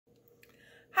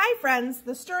Hi friends,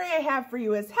 the story I have for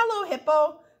you is Hello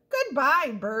Hippo,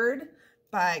 Goodbye Bird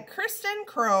by Kristen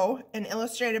Crow and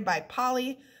illustrated by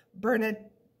Polly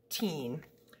Bernatine.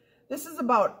 This is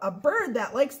about a bird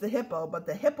that likes the hippo, but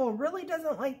the hippo really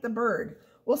doesn't like the bird.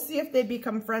 We'll see if they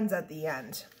become friends at the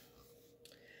end.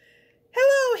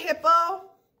 Hello Hippo,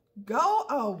 go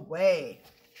away.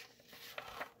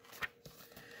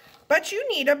 But you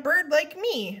need a bird like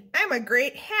me. I'm a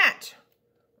great hat.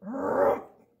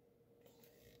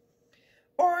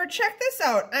 Or check this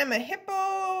out, I'm a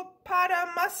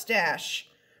hippopota mustache.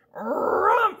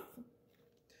 I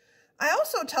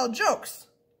also tell jokes.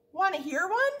 Want to hear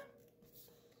one?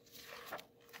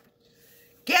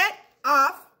 Get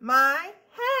off my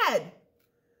head.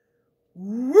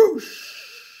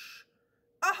 Whoosh.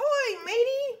 Ahoy,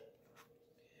 matey.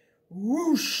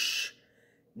 Whoosh.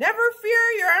 Never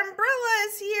fear, your umbrella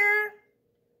is here.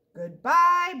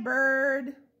 Goodbye,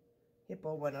 bird.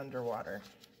 Hippo went underwater.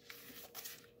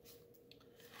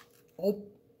 Oh,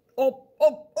 oh,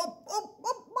 oh, oh, oh,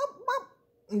 oh, oh, oh.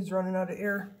 He's running out of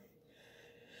air.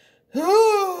 He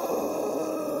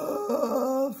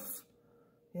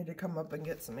had to come up and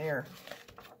get some air.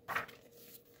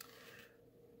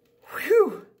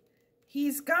 Whew,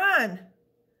 he's gone.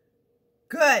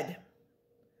 Good.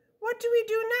 What do we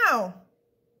do now?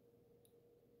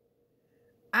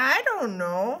 I don't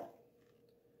know.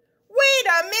 Wait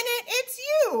a minute, it's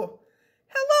you.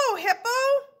 Hello,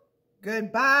 Hippo.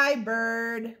 Goodbye,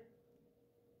 bird.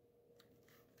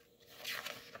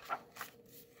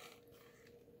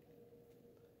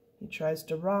 He tries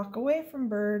to rock away from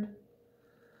bird.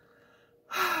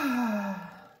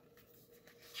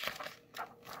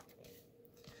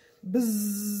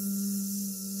 Bzzz.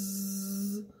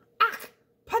 Ach,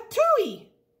 patooey.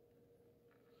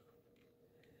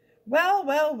 Well,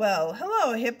 well, well.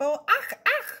 Hello, Hippo. Ach,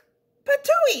 ach,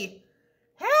 patooey.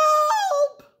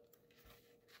 Help!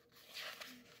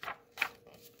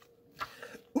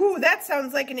 Ooh, that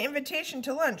sounds like an invitation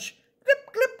to lunch. Glip,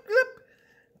 glip, glip.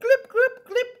 Glip, glip,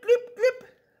 glip, glip, glip.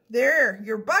 There,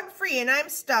 you're bug-free and I'm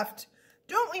stuffed.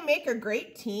 Don't we make a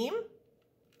great team?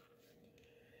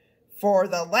 For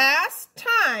the last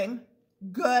time,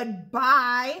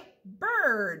 goodbye,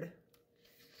 bird.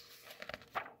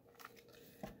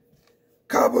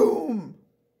 Kaboom!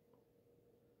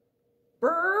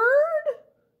 Bird?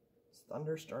 It's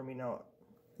thunderstorming out.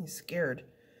 He's scared.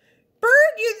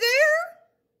 Bird, you there?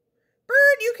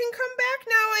 Bird, you can come back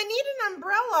now. I need an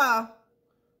umbrella.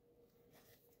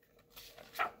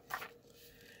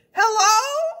 Hello?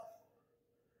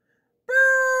 Bird?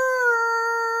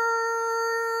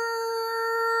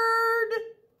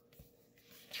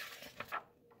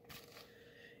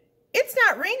 It's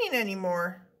not raining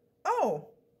anymore. Oh.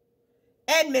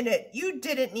 Admit it, you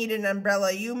didn't need an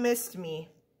umbrella. You missed me.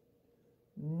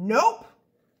 Nope.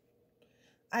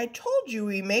 I told you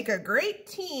we make a great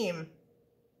team.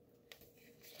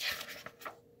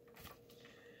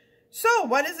 So,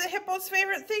 what is a hippo's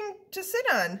favorite thing to sit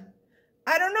on?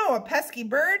 I don't know, a pesky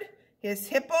bird? His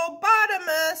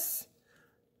hippopotamus.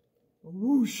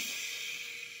 Whoosh.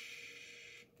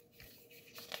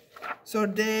 So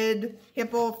did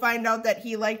Hippo find out that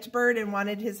he liked bird and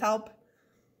wanted his help?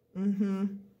 Mm-hmm.